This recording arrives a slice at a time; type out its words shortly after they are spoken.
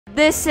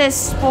This is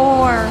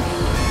Spore.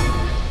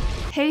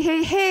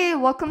 Hey,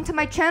 welcome to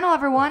my channel,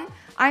 everyone.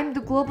 I'm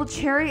the Global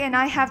Cherry and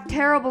I have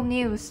terrible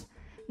news.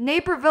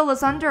 Neighborville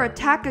is under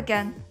attack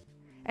again,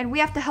 and we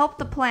have to help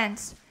the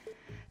plants.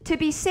 To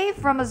be safe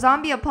from a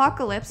zombie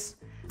apocalypse,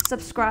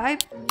 subscribe,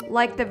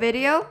 like the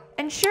video,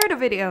 and share the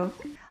video.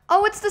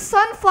 Oh, it's the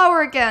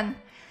sunflower again.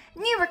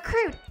 New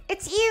recruit,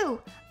 it's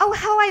you! Oh,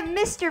 how I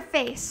missed your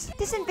face.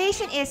 This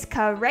invasion is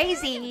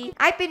crazy.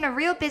 I've been a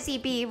real busy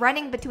bee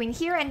running between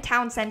here and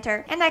town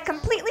center, and I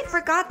completely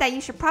forgot that you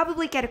should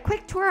probably get a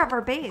quick tour of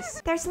our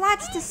base. There's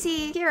lots to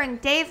see here in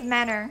Dave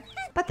Manor,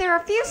 but there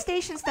are a few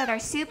stations that are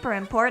super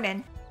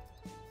important.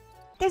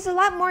 There's a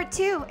lot more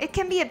too. It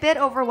can be a bit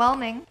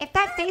overwhelming. If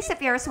that face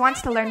of yours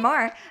wants to learn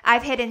more,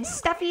 I've hidden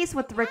stuffies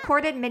with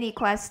recorded mini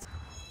quests.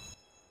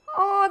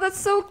 Oh, that's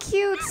so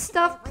cute,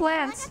 stuffed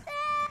plants.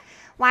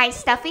 Why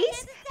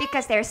stuffies?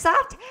 Because they're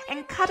soft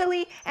and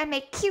cuddly and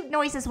make cute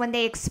noises when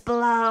they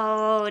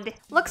explode.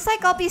 Looks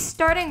like I'll be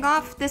starting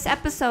off this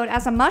episode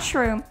as a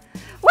mushroom.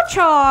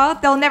 Whatcha?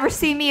 They'll never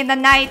see me in the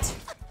night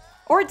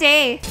or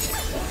day.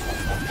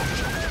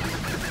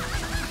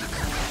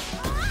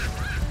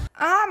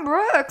 I'm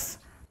Brooks.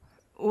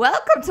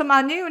 Welcome to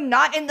my new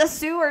not in the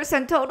sewers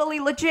and totally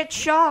legit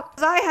shop.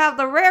 I have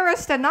the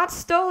rarest and not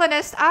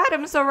stolenest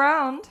items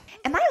around.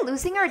 Am I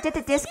losing or did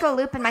the disco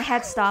loop in my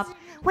head stop?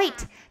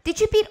 Wait,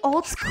 did you beat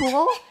old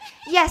school?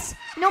 Yes,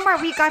 no more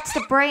regots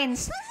to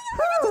brains.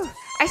 Whew.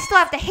 I still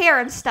have the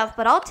hair and stuff,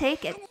 but I'll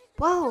take it.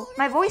 Whoa,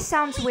 my voice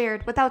sounds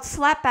weird without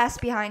slap bass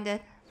behind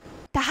it.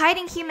 The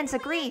hiding humans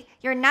agree.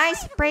 You're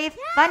nice, brave,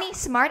 funny,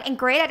 smart, and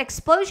great at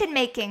explosion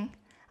making.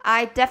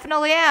 I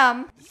definitely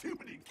am.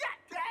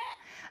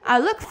 I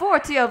look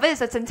forward to your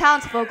visits and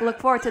townsfolk look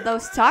forward to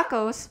those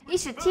tacos. You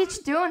should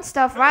teach doing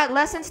stuff right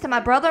lessons to my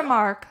brother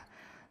Mark.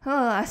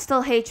 I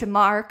still hate you,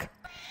 Mark.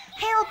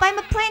 Help, I'm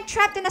a plant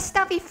trapped in a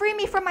stuffy. Free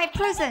me from my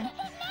prison.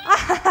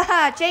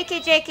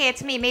 JK,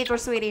 it's me, Major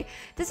Sweetie.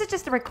 This is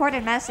just a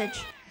recorded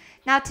message.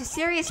 Now to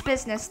serious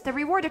business. The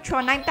reward of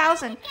Tron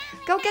 9,000.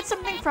 Go get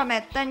something from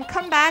it, then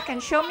come back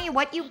and show me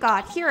what you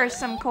got. Here are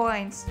some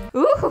coins.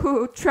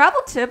 Ooh,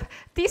 travel tip.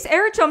 These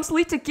air jumps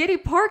lead to Giddy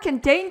Park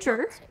and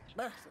danger.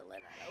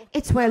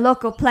 It's where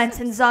local plants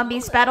and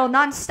zombies battle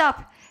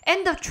non-stop.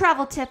 End of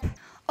travel tip.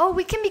 Oh,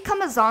 we can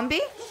become a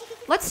zombie?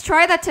 Let's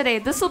try that today.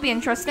 This will be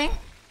interesting.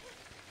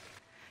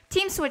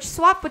 Team switch,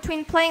 swap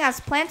between playing as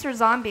plants or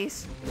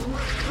zombies.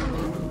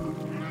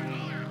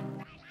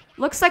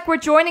 Looks like we're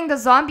joining the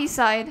zombie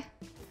side.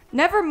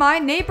 Never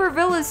mind,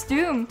 Neighborville is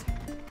doomed.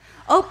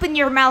 Open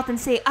your mouth and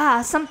say,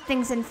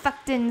 something's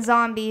infecting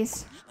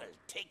zombies.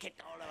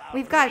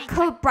 We've got a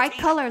code bright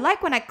color,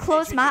 like when I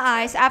close my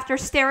eyes after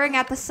staring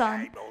at the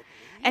sun.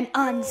 An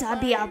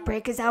unzombie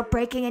outbreak is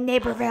outbreaking in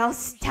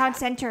Neighborville's town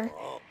center.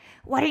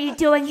 What are you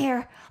doing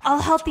here? All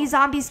healthy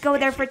zombies go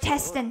there for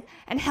testing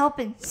and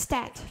helping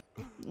stat.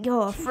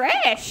 You're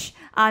fresh.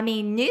 I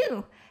mean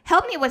new.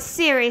 Help me with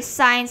serious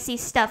sciencey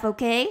stuff,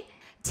 okay?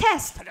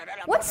 Test.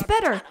 What's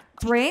better,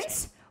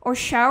 brains or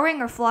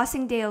showering or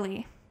flossing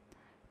daily?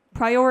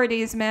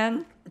 Priorities,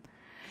 man.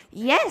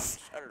 Yes,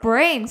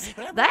 brains.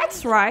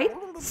 That's right.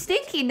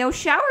 Stinky, no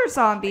shower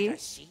zombie.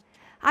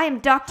 I am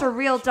Dr.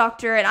 Real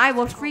Doctor and I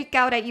will freak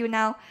out at you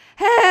now.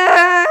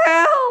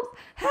 Help!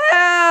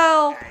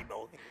 Help!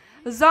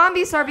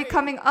 Zombies are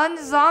becoming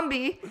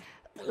unzombie.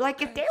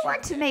 Like if they were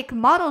to make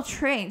model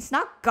trains,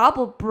 not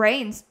gobble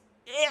brains.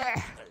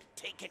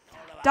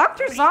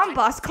 Dr.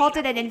 Zomboss called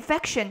it an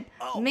infection.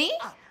 Me?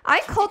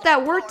 I called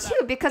that word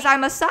too because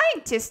I'm a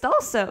scientist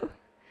also.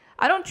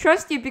 I don't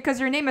trust you because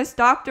your name is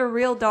Dr.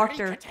 Real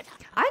Doctor.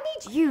 I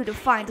need you to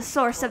find the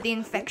source of the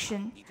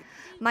infection.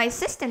 My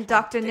assistant,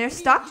 Dr.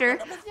 Nurse Doctor,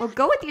 will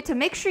go with you to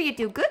make sure you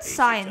do good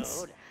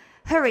science.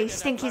 Hurry,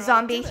 stinky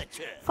zombie.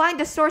 Find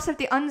the source of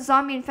the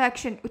unzombie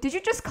infection. Did you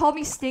just call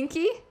me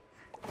stinky?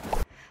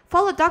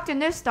 Follow Dr.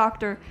 Nurse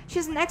Doctor.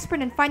 She's an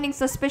expert in finding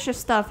suspicious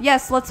stuff.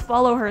 Yes, let's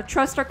follow her.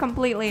 Trust her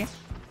completely.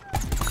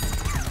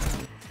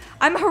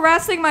 I'm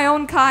harassing my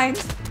own kind.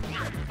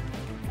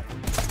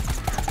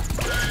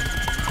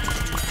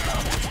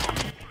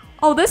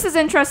 Oh, this is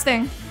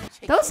interesting.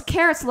 Those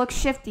carrots look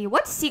shifty.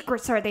 What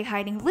secrets are they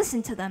hiding?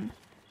 Listen to them.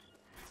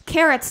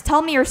 Carrots,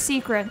 tell me your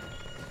secret.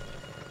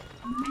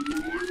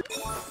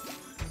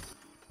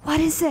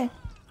 What is it?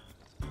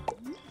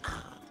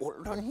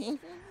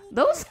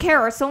 Those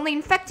carrots only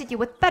infected you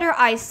with better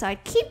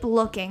eyesight. Keep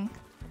looking.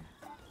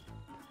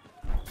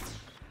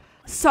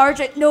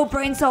 Sergeant No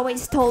Brains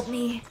always told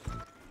me,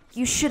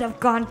 you should have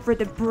gone for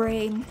the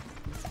brain.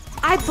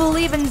 I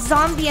believe in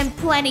zombie and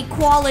plant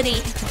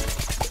equality.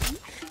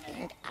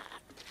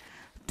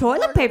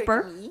 Toilet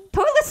paper?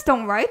 Toilets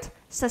don't write.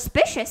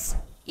 Suspicious.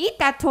 Eat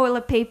that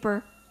toilet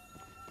paper.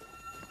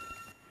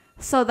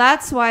 So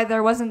that's why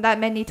there wasn't that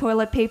many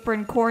toilet paper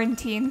in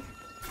quarantine.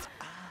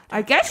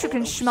 I guess you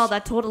can smell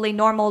that totally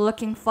normal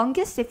looking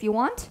fungus if you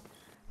want.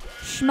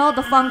 Smell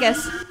the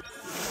fungus.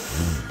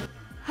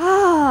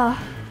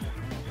 Ah.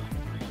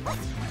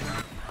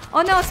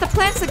 Oh no, it's the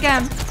plants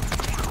again.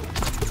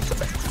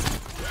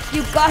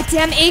 You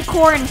goddamn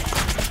acorn.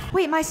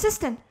 Wait, my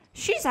assistant.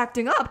 She's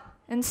acting up.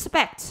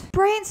 Inspect.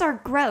 Brains are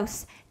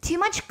gross. Too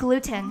much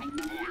gluten.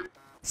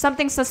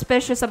 Something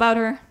suspicious about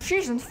her.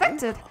 She's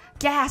infected.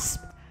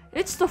 Gasp.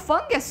 It's the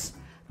fungus.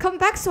 Come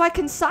back so I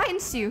can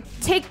science you.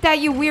 Take that,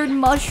 you weird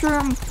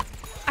mushroom.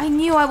 I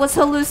knew I was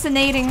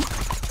hallucinating.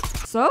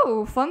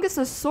 So, fungus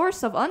is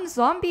source of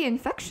unzombie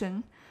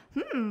infection.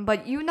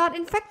 But you not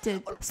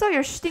infected. So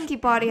your stinky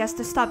body has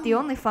to stop the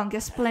only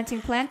fungus planting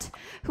plant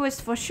who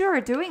is for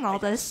sure doing all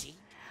this.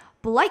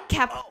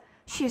 Blightcap.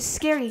 She is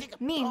scary,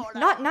 mean,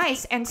 not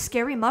nice, and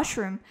scary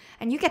mushroom.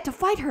 And you get to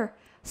fight her.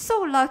 So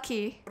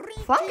lucky.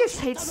 Fungus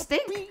hates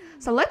stink.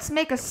 So let's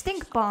make a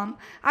stink bomb.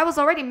 I was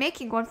already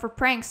making one for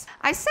pranks.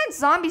 I sent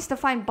zombies to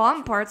find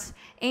bomb parts.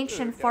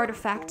 Ancient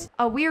fartifact.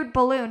 A weird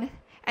balloon.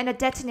 And a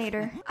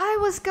detonator. I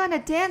was gonna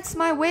dance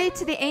my way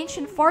to the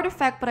ancient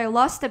fartifact, but I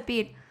lost a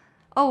beat.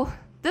 Oh,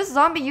 this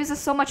zombie uses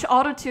so much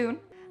autotune.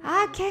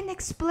 I can't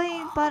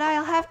explain, but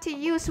I'll have to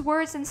use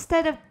words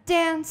instead of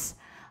dance.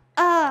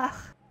 Ugh.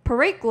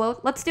 Parade glow,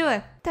 let's do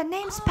it. The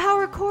name's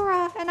Power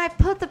Cora, and I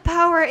put the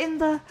power in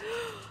the...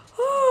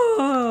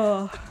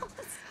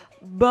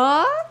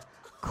 But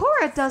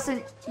Cora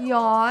doesn't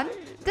yawn.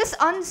 This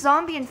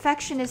unzombie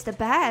infection is the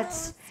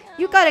bads.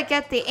 You gotta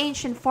get the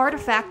ancient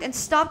fartifact and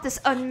stop this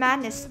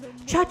unmadness.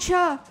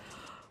 Cha-cha.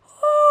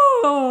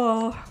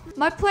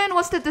 My plan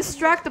was to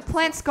distract the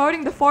plants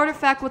guarding the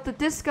fartifact with the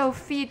disco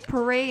feed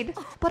parade.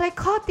 But I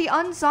caught the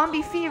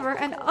unzombie fever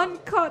and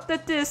uncaught the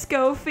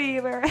disco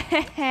fever.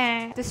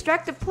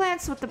 Distract the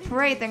plants with the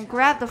parade, then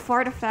grab the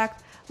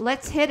fartifact.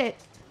 Let's hit it.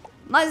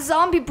 My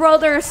zombie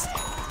brothers!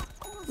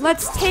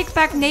 Let's take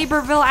back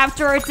Neighborville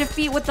after our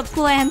defeat with the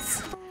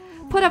plants.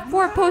 Put up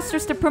 4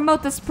 posters to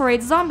promote this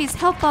parade. Zombies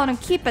help out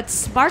and keep it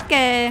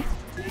sparky.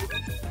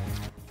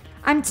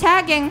 I'm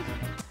tagging.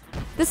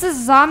 This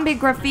is zombie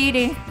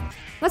graffiti.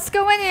 Let's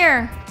go in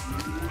here.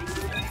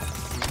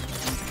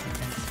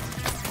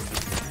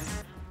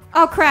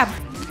 Oh crap.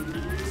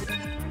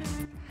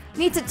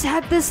 Need to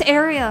tag this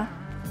area.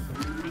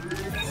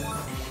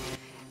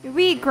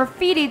 We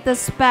graffitied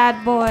this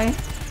bad boy.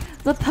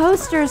 The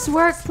posters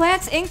work.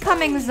 Plants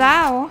incoming,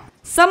 Zao.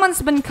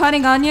 Someone's been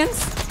cutting onions.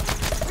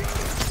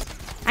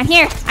 I'm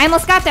here. I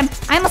almost got them.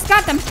 I almost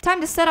got them.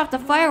 Time to set off the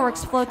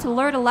fireworks float to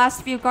lure the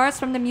last few guards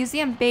from the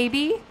museum,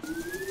 baby.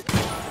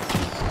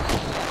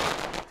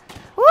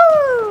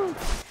 Woo!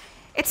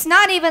 It's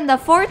not even the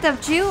 4th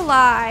of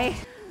July.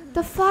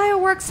 The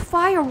fireworks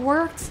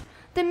fireworked.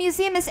 The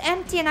museum is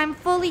empty and I'm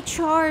fully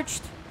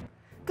charged.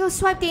 Go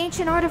swipe the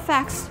ancient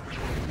artifacts.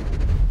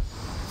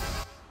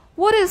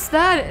 What is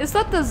that? Is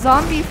that the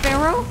zombie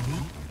pharaoh?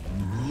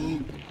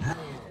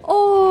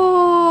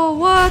 Oh,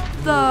 what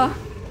the?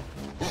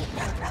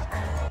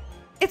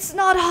 It's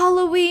not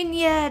Halloween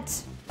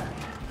yet.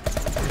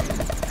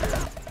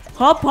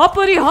 Hop,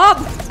 hoppity hop.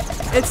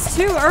 It's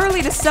too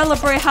early to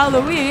celebrate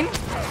Halloween.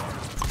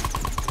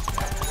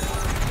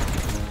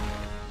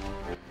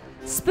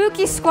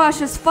 Spooky Squash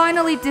is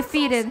finally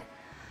defeated.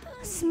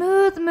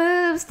 Smooth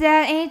moves.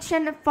 That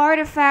ancient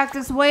artifact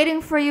is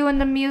waiting for you in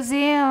the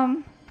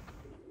museum.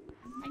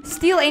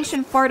 Steal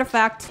ancient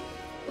artifact.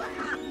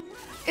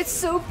 It's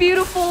so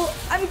beautiful.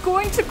 I'm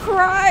going to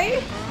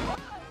cry.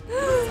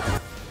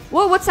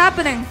 Whoa, what's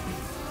happening?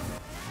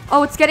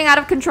 Oh, it's getting out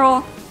of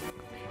control.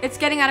 It's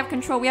getting out of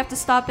control. We have to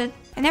stop it.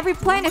 And every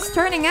plant is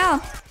turning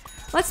out.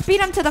 Let's beat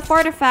them to the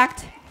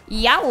fartifact.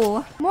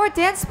 Yow! More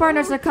dance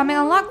partners are coming.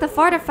 Unlock the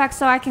fartifact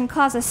so I can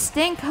cause a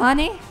stink,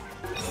 honey.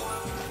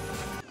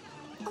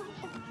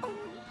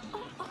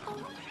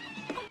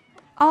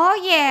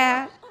 Oh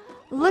yeah!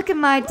 Look at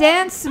my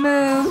dance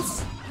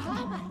moves.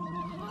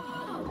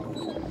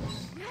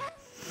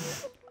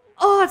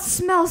 Oh, it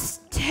smells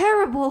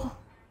terrible.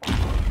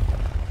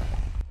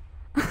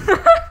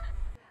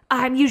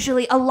 I'm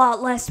usually a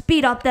lot less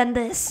beat up than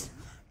this.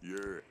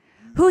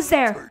 Who's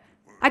there?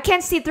 I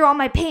can't see through all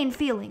my pain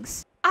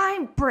feelings.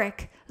 I'm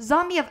Brick,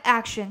 zombie of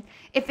action.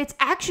 If it's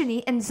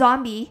actiony and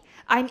zombie,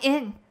 I'm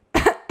in.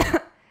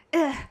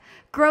 Ugh,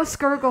 gross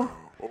gurgle.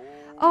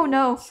 Oh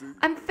no,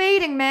 I'm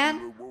fading,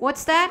 man.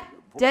 What's that?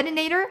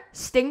 Detonator?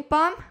 Stink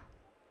bomb?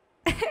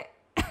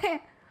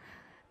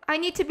 I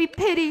need to be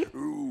pitied.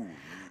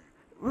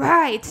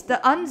 Right,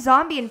 the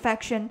unzombie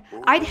infection.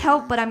 I'd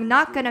help, but I'm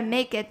not gonna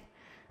make it.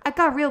 I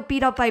got real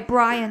beat up by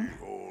Brian.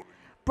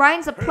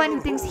 Brian's a plenty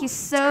who thinks he's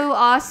so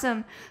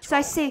awesome. So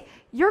I say,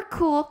 you're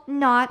cool,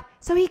 not.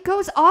 So he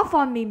goes off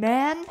on me,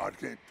 man.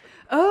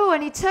 Oh,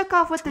 and he took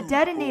off with the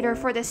detonator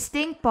for the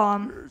stink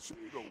bomb.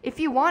 If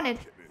you wanted,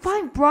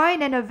 find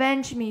Brian and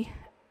avenge me.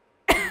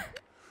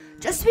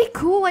 Just be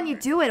cool when you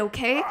do it,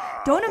 okay?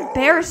 Don't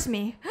embarrass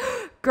me.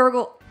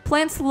 Gurgle.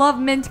 Plants love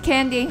mint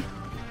candy.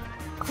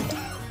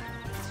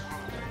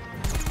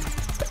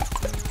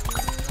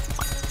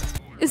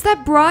 Is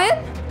that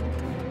Brian?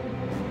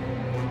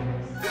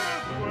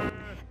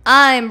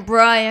 I'm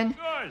Brian.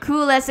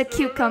 Cool as a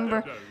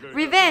cucumber.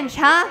 Revenge,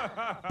 huh?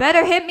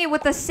 Better hit me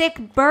with a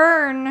sick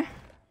burn.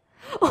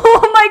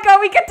 Oh my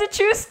god, we get to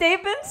choose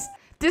statements?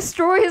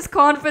 Destroy his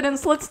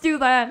confidence. Let's do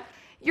that.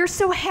 You're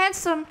so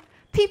handsome.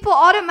 People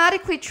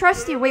automatically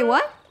trust you. Wait,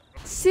 what?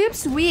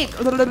 Soup's weak.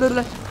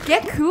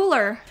 Get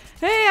cooler.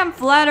 Hey, I'm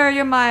Flatter.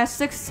 You're my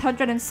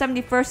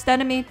 671st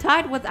enemy,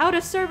 tied with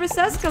out-of-service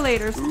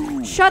escalators.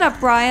 Shut up,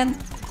 Brian.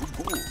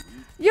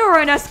 You're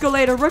an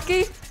escalator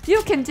rookie.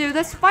 You can do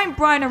this. Find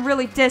Brian and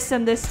really diss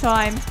him this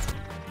time.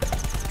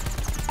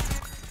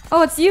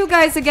 Oh, it's you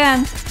guys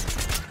again.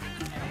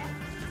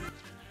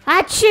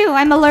 Achoo,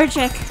 I'm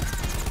allergic.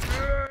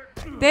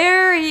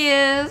 There he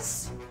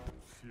is.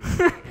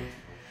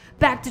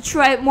 Back to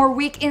try more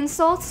weak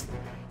insults?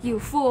 You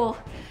fool.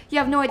 You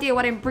have no idea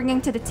what I'm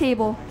bringing to the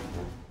table.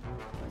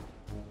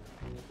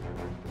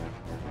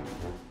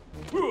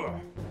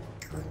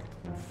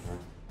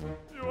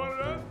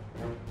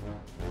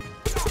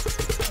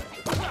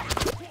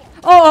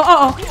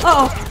 Uh-oh.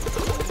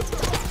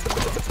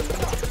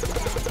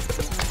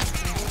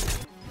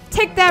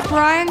 Take that,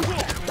 Brian.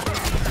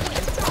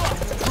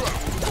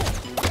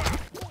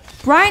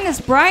 Brian is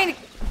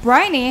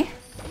briny?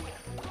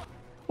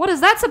 What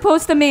is that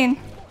supposed to mean?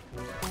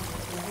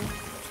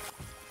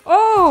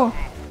 Oh!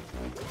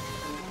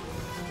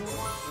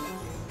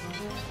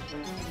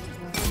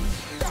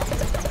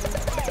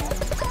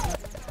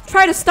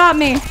 Try to stop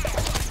me.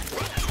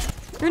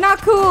 You're not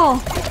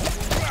cool.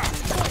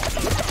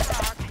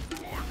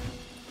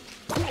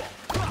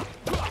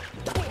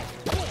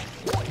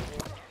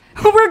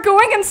 We're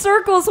going in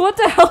circles. What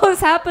the hell is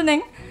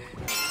happening?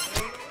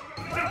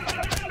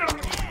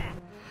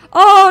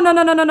 Oh,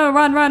 no.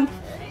 Run.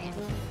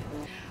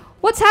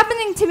 What's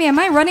happening to me? Am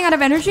I running out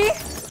of energy?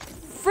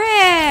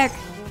 Frick!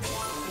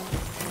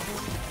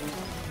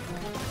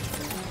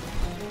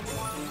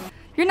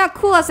 You're not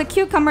cool as a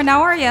cucumber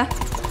now, are ya?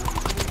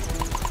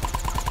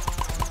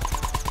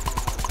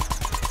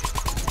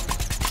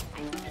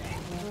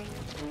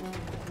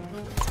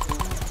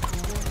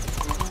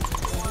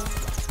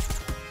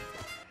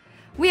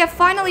 We have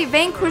finally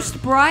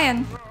vanquished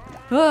Brian.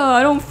 Oh,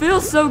 I don't feel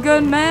so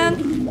good,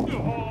 man.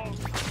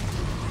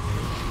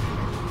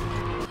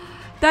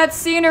 That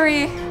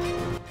scenery.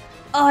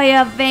 I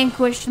have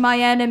vanquished my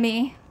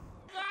enemy.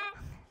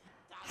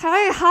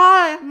 Hey,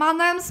 hi. My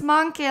name's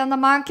Monkey, and the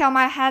monkey on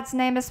my head's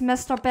name is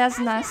Mr.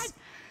 Business.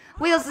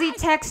 We're the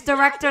tax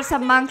directors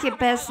of Monkey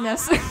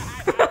Business.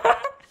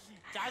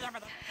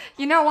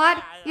 You know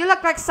what? You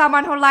look like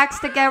someone who likes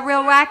to get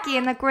real wacky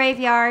in the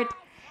graveyard.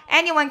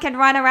 Anyone can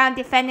run around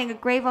defending a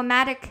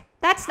grave-o-matic.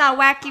 That's not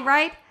wacky,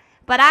 right?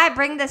 But I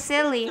bring the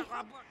silly.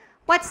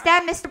 What's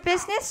that, Mr.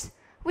 Business?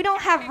 We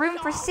don't have room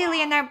for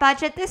silly in our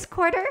budget this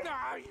quarter.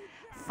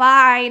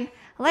 Fine.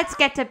 Let's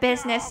get to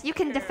business. You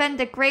can defend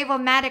the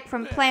grave-o-matic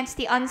from plants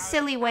the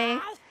unsilly way.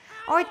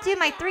 Or do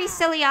my 3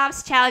 silly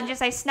ops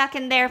challenges I snuck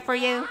in there for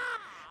you.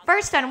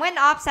 First on Win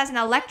Ops has an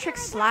electric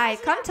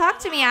slide. Come talk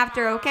to me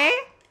after, okay?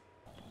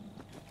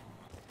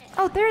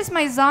 Oh, there's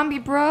my zombie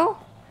bro.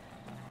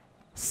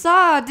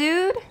 Saw,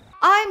 dude.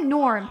 I'm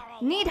Norm.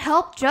 Need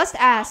help? Just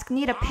ask.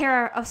 Need a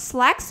pair of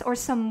slacks or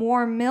some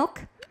more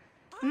milk?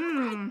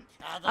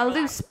 A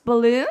loose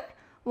balloon?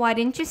 Why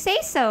didn't you say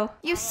so?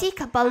 You seek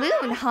a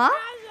balloon, huh?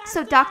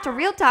 So Dr.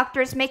 Real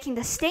Doctor is making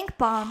the stink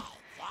bomb.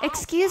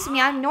 Excuse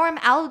me, I'm Norm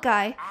Owl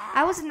Guy.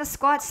 I was in the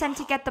squad sent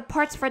to get the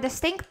parts for the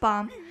stink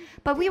bomb.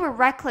 But we were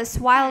reckless,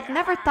 wild,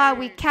 never thought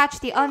we'd catch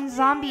the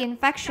unzombie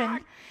infection.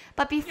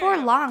 But before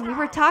long, we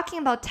were talking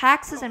about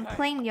taxes and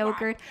plain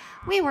yogurt.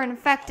 We were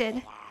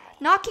infected.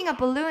 Knocking a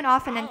balloon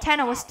off an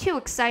antenna was too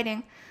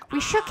exciting. We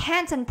shook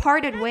hands and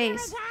parted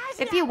ways.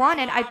 If you want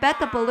it, I bet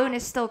the balloon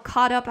is still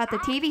caught up at the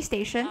TV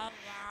station.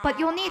 But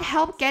you'll need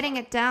help getting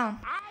it down.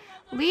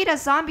 Lead a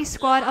zombie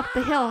squad up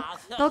the hill.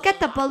 They'll get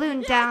the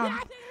balloon down.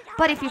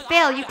 But if you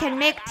fail, you can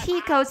make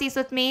tea cozies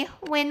with me.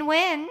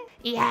 Win-win.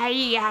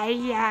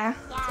 Yeah.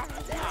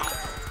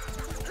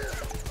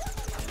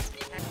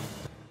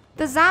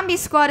 The zombie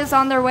squad is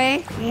on their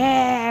way.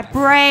 Yeah,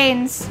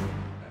 brains.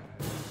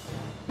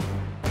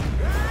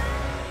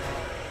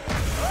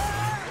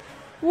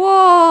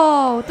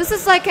 Whoa, this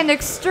is like an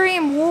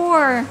extreme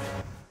war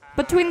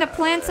between the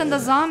plants and the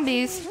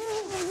zombies.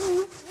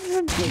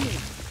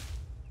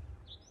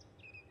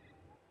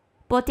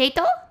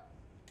 Potato?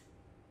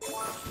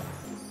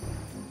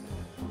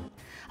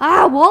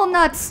 Ah,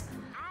 walnuts!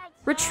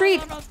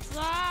 Retreat!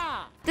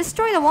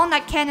 Destroy the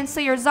walnut cannon so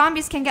your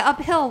zombies can get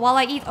uphill while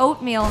I eat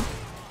oatmeal.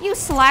 You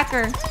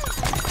slacker.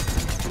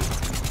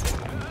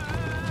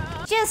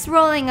 Just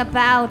rolling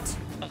about.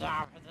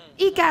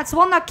 Egats,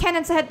 walnut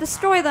cannons ahead,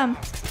 destroy them.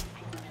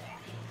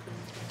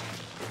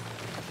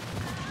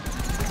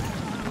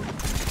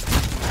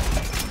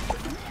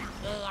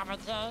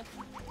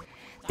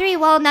 Three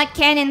walnut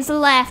cannons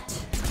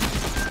left.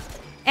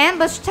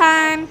 Ambush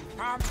time.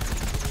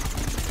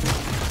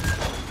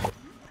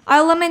 I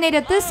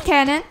eliminated this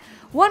cannon.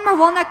 One more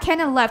walnut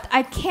cannon left.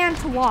 I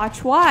can't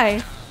watch.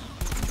 Why?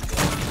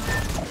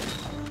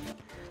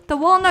 The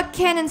walnut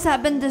cannons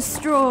have been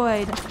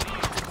destroyed.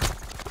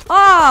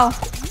 Oh!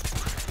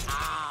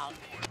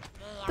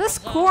 This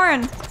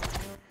corn.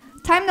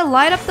 Time to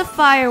light up the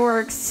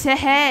fireworks.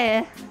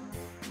 Hey.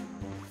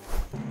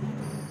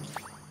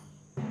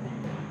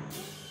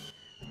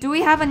 Do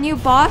we have a new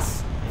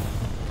boss?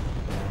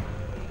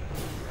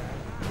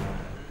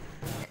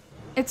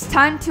 It's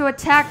time to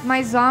attack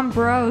my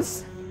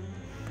zombros.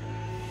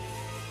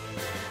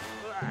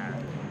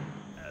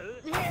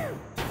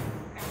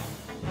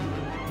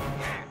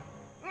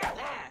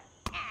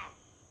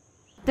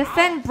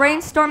 Defend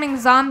brainstorming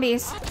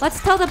zombies. Let's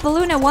tell the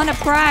balloon I won a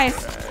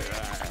prize.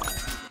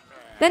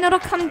 Then it'll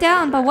come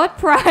down, but what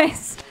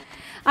prize?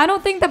 I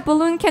don't think the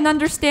balloon can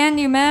understand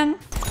you, man.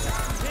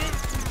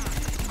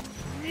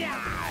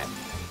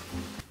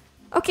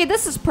 Okay,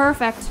 this is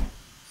perfect.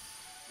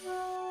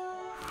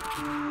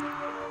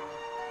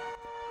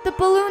 The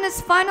balloon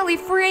is finally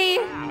free.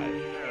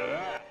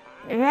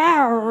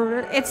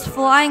 It's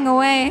flying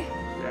away.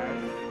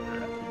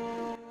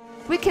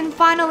 We can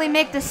finally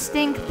make the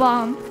stink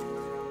bomb.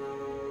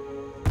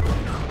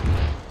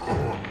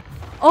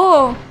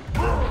 Oh!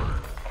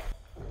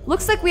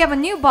 Looks like we have a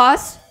new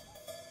boss.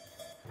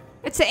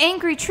 It's an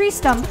angry tree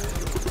stump.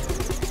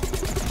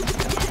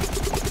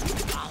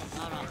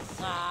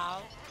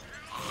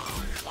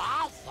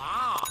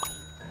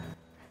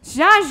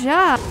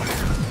 Ja.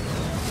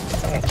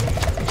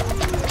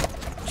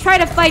 Try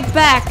to fight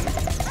back.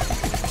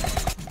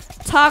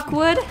 Talk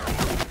wood.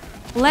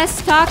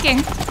 Less talking.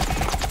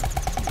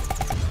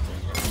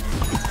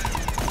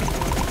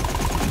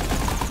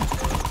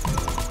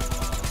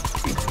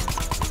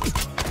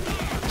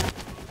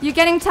 You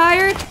getting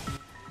tired?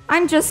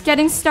 I'm just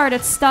getting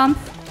started, Stump.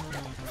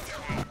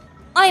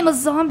 I'm a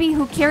zombie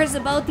who cares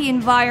about the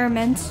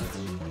environment.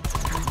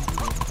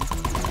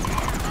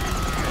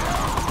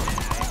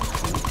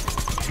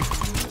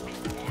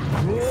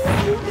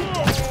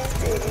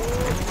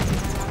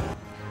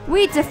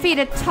 We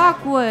defeated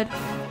Talkwood.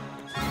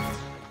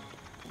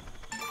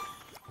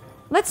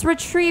 Let's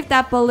retrieve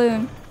that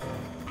balloon.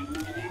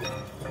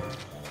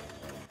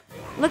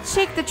 Let's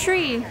shake the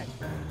tree.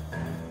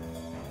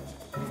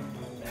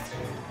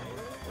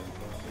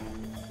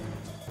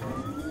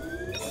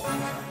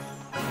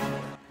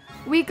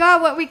 We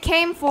got what we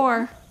came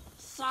for.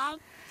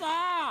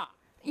 Santa!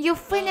 You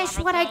finished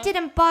what I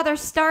didn't bother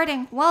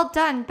starting. Well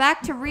done.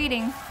 Back to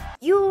reading.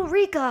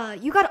 Eureka!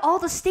 You got all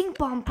the stink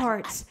bomb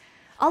parts.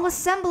 I'll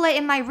assemble it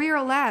in my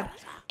rear lab.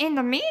 In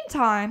the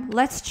meantime,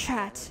 let's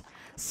chat.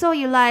 So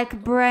you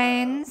like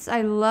brains?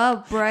 I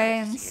love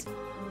brains.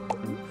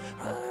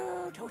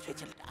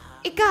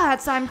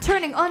 Egods, I'm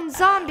turning on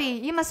zombie.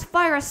 You must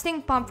fire a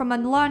stink bomb from a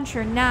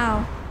launcher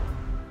now.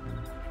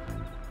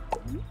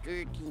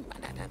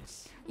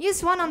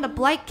 Use one on the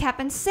blight cap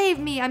and save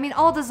me. I mean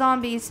all the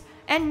zombies.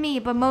 And me,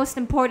 but most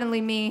importantly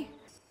me.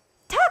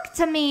 Talk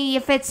to me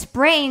if it's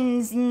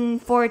brains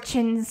and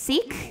fortune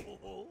seek.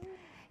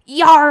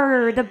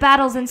 Yar! The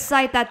battles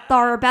inside that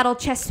Thar battle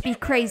chest be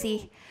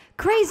crazy.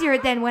 Crazier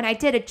than when I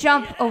did a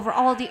jump over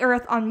all the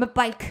earth on my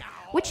bike.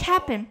 Which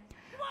happened?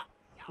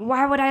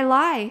 Why would I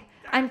lie?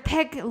 I'm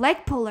Peg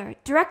Legpuller,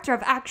 director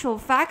of actual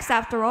facts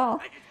after all.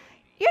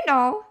 You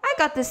know, I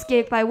got this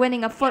gig by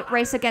winning a foot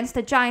race against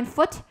a giant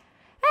foot.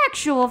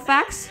 Actual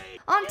facts.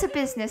 On to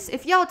business.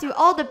 If y'all do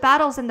all the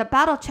battles in the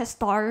battle chest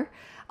Thar,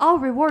 I'll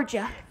reward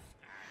ya.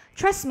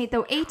 Trust me,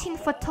 though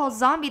 18-foot-tall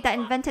zombie that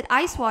invented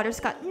ice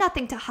water's got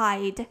nothing to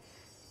hide.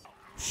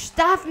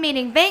 Staff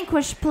meeting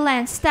vanquished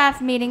plan.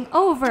 Staff meeting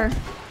over.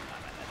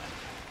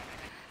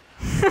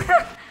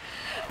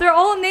 They're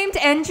all named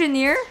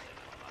engineer?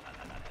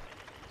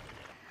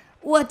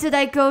 What did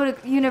I go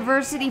to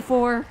university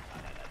for?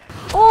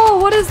 Oh,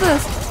 what is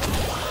this?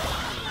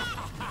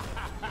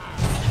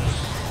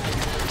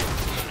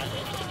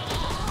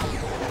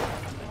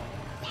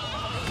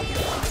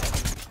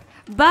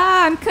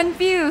 Bah, I'm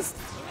confused.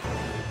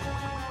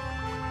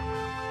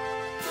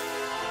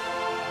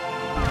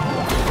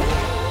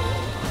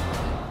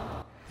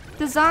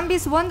 The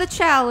zombies won the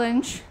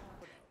challenge.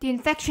 The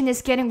infection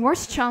is getting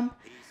worse, chum.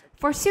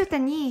 Forsooth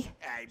and ye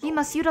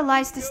must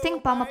utilize the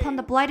stink bomb upon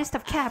the blightest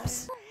of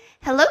caps.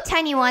 Hello,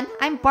 tiny one.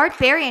 I'm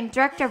Barbarian,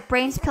 director of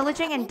brains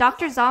pillaging and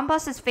Dr.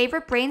 Zomboss's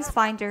favorite brains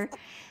finder.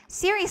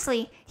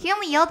 Seriously, he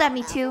only yelled at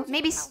me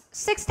maybe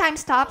 6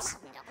 times tops.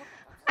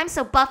 I'm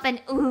so buff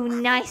and ooh,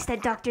 nice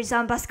that Dr.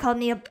 Zomboss called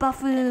me a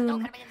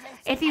buffoon.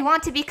 If you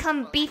want to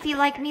become beefy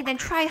like me, then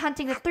try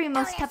hunting the 3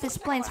 most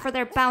toughest planes for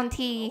their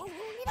bounty.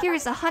 Here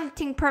is a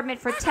hunting permit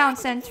for town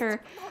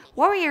center.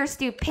 Warriors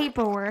do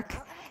paperwork.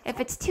 If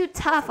it's too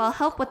tough, I'll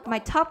help with my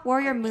top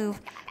warrior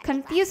move.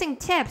 Confusing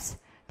tips.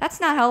 That's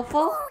not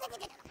helpful.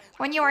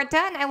 When you are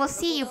done, I will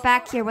see you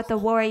back here with the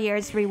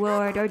warrior's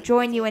reward or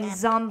join you in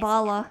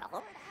Zombala.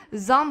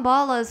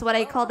 Zombala is what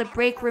I call the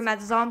break room at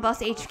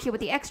Zomboss HQ with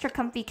the extra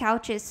comfy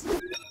couches.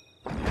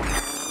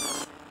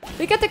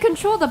 We get to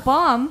control the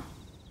bomb.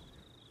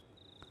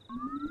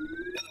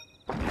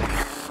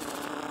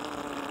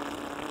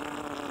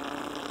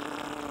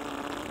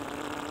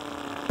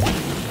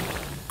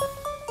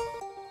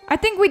 I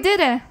think we did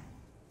it.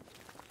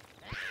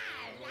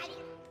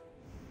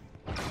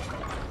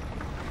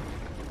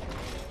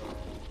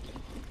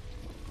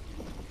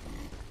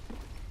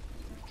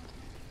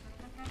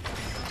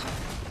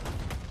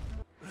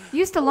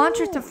 Use the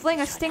launcher to fling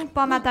a stink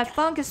bomb at that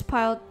fungus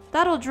pile.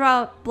 That'll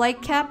draw out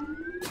blight cap.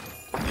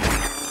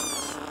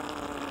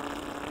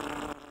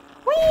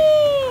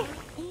 Whee!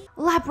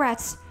 lab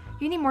rats.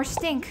 You need more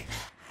stink.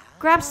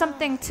 Grab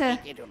something to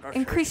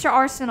increase your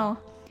arsenal.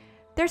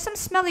 There's some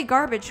smelly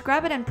garbage.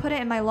 Grab it and put it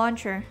in my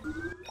launcher.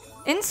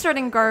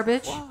 Inserting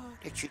garbage.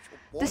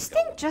 The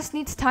stink just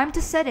needs time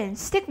to set in.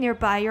 Stick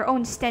nearby. Your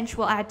own stench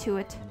will add to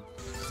it.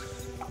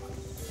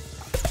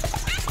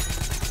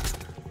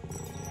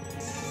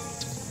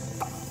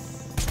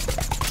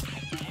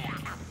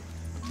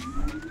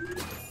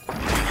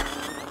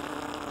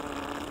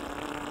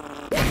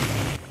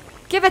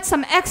 Give it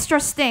some extra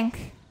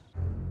stink.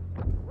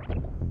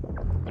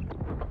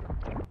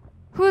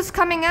 Who's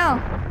coming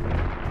out?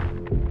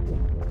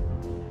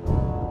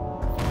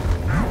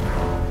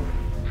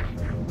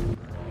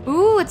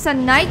 Ooh, it's a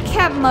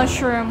nightcap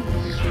mushroom.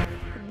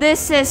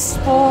 This is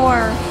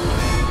Spore.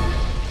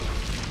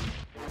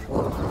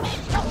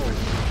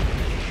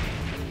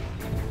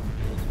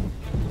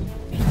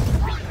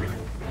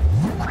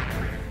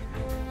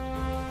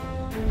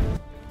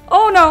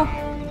 Oh no!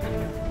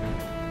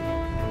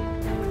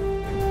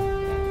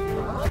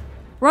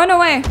 Run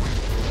away.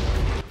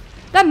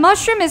 That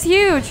mushroom is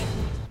huge.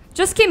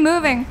 Just keep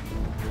moving.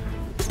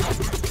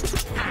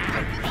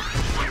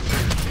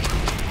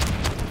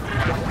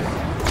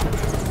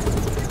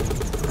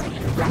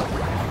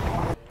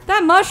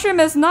 That mushroom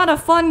is not a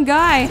fun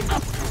guy.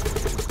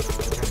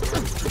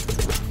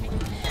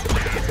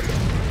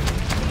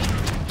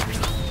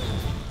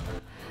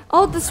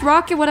 Oh, this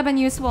rocket would have been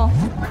useful.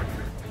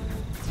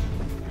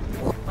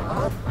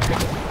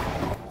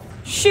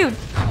 Shoot.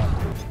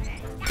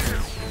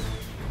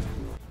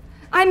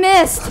 I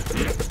missed.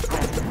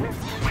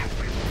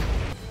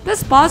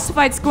 This boss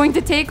fight's going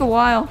to take a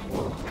while.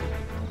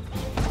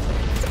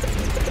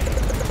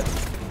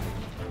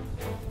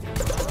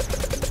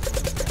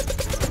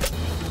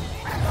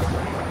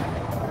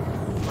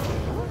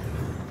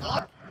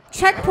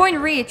 Checkpoint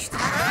reached.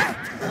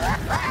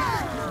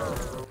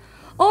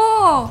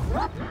 Oh!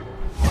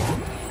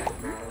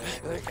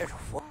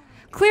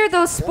 Clear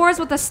those spores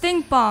with a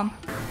stink bomb.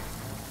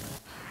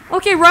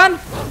 Okay, run.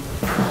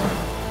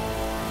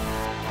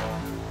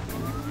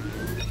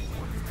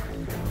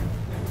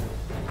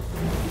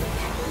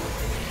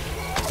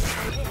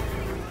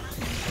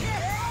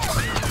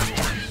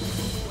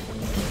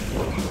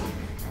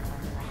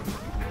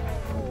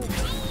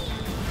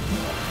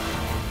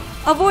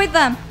 Avoid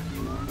them.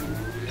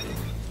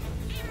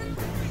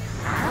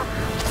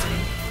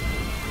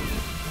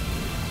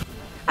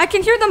 I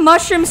can hear the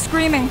mushroom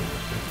screaming.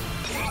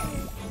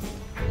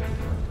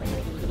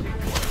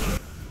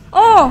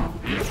 Oh!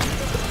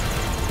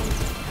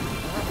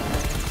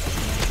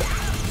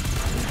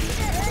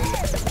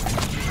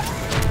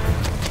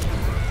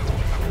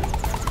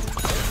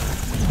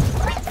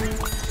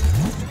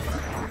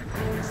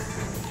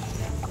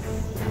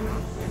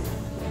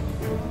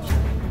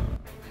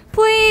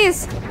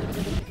 Please!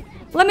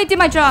 Let me do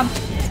my job.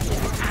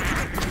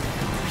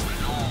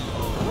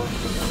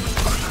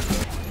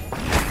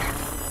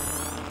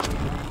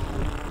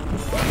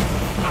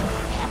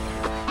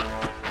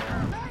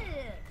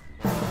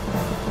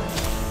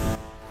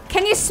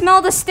 Can you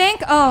smell the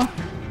stink? Oh.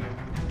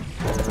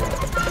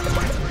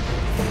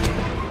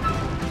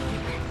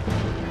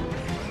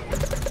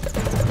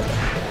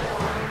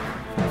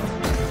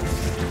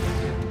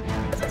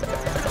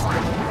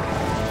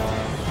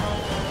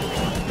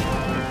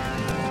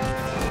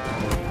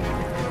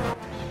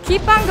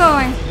 Keep on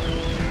going.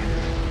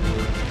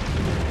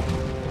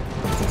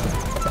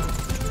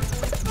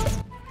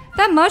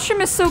 That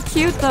mushroom is so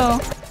cute though.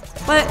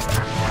 But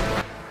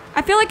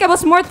I feel like it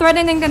was more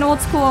threatening than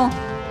old school.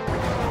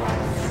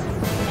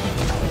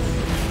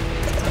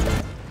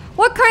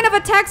 What kind of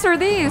attacks are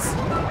these?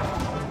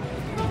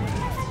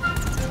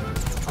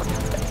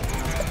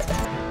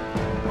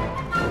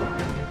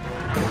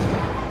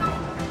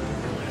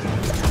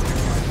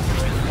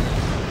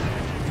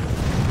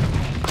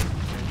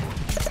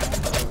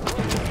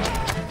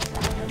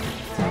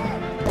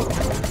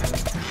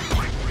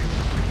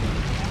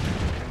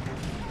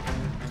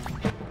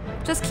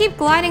 Just keep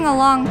gliding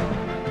along.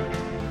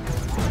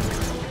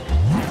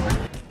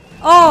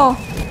 Oh!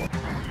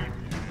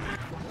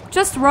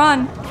 Just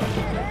run.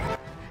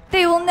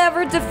 They will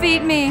never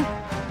defeat me.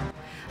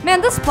 Man,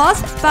 this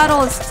boss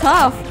battle is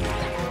tough.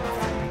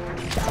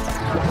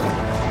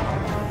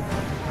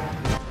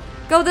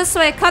 Go this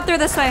way, cut through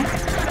this way.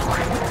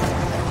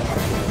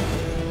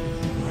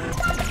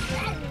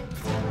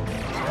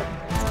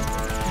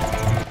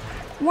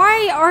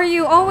 Why are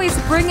you always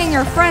bringing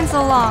your friends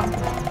along?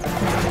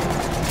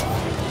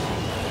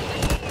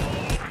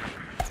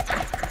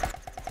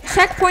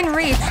 Checkpoint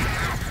reached.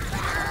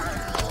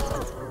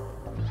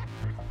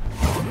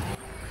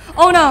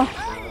 Oh no!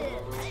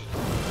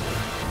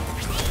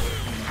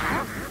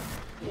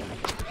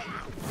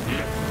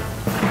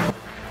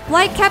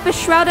 Light cap is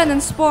shrouded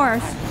in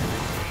spores.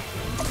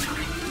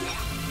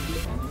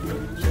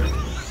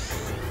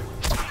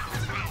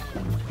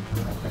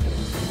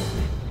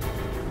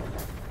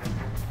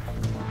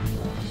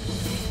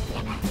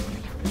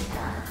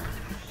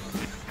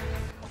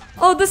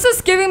 Oh, this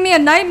is giving me a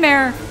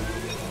nightmare.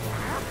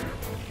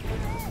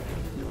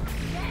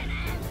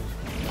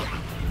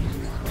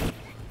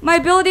 My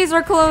abilities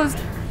are closed.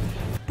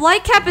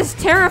 Blight Cap is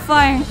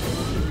terrifying.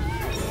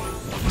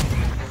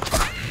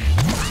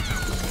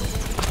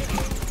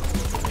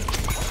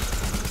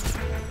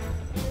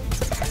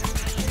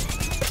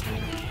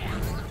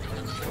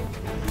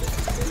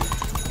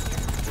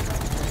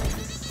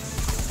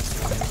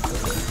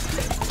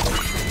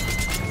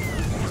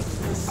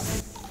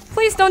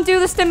 Please don't do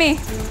this to me.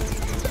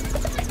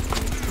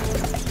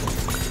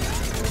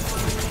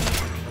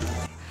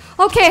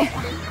 Okay.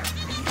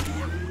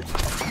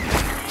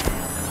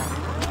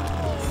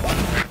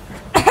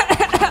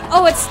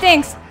 Oh, it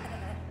stinks.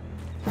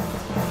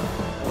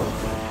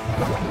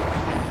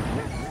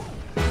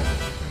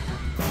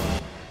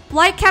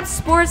 Blight Cap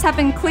spores have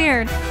been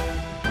cleared.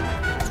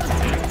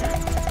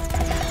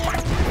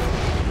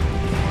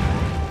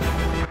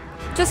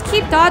 Just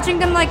keep dodging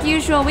them like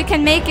usual. We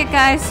can make it,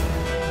 guys.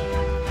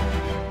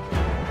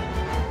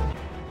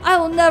 I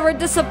will never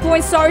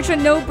disappoint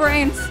Sergeant No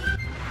Brains.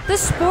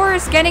 This spore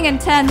is getting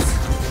intense.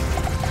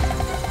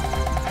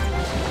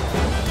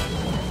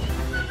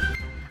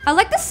 I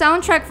like the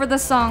soundtrack for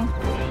this song.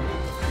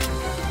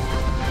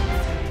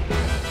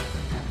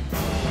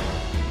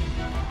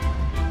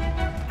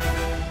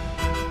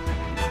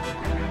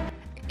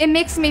 It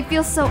makes me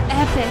feel so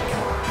epic.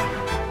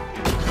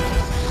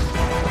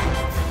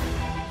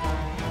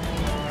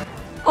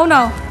 Oh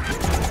no.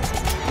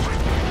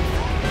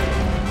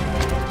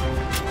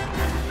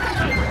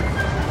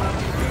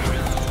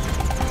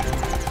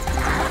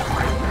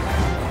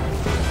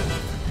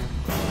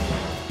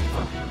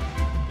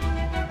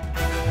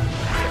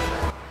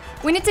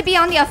 We need to be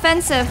on the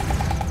offensive.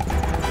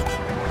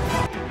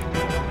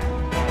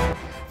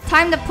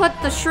 Time to put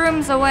the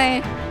shrooms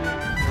away.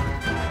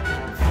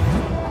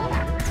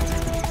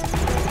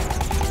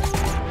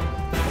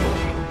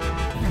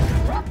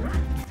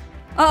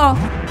 Uh-oh.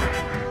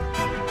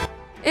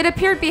 It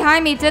appeared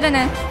behind me, didn't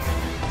it?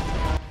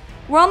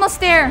 We're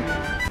almost there.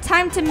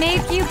 Time to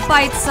make you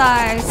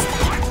bite-sized.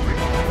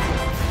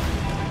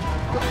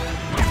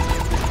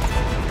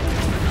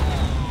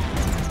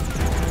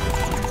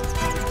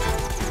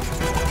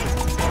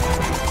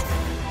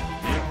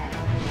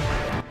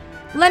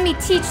 Let me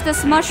teach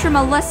this mushroom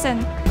a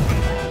lesson.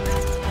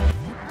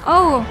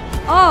 Oh.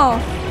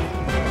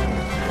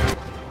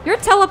 You're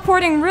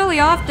teleporting really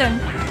often.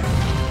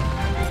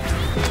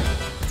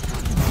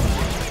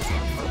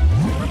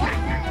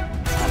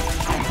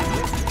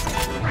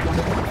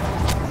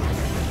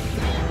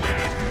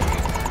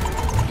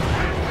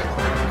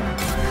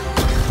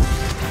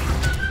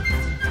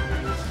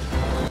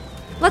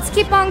 Let's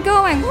keep on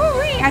going.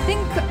 Woo-wee. I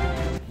think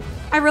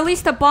I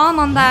released a bomb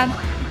on that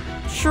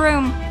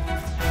shroom.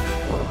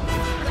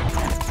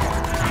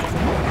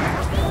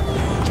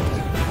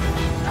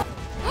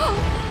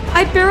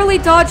 I barely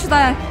dodged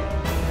that.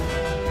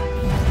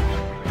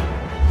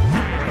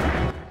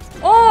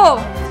 Oh!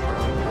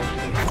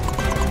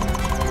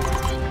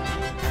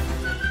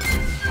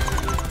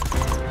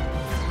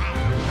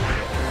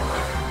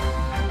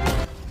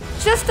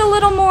 Just a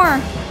little more.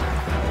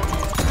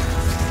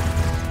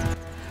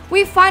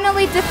 We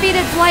finally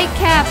defeated Blight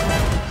Cap.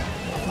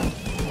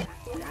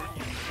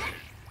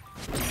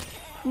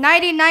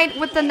 Nighty night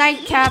with the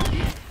nightcap.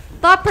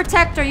 Thought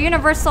Protector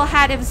Universal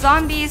had if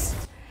zombies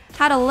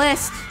had a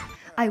list.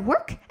 I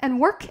work and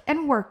work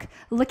and work,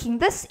 licking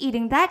this,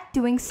 eating that,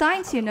 doing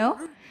science, you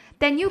know.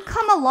 Then you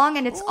come along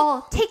and it's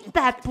all, take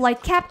that,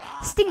 Blight Cap,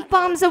 stink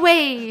bombs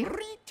away.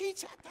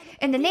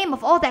 In the name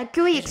of all that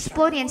gooey,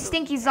 exploding, and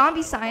stinky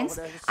zombie science,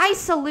 I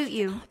salute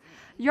you.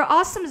 Your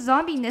awesome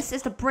zombiness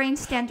is the brain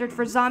standard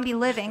for zombie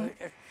living.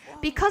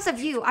 Because of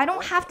you, I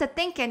don't have to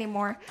think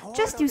anymore.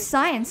 Just do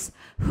science.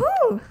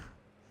 Whew!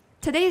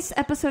 Today's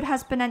episode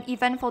has been an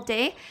eventful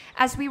day,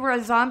 as we were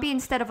a zombie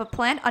instead of a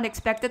plant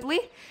unexpectedly.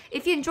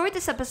 If you enjoyed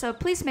this episode,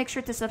 please make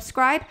sure to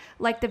subscribe,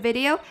 like the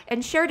video,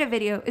 and share the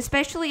video,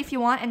 especially if you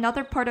want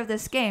another part of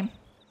this game.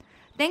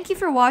 Thank you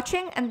for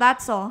watching, and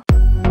that's all.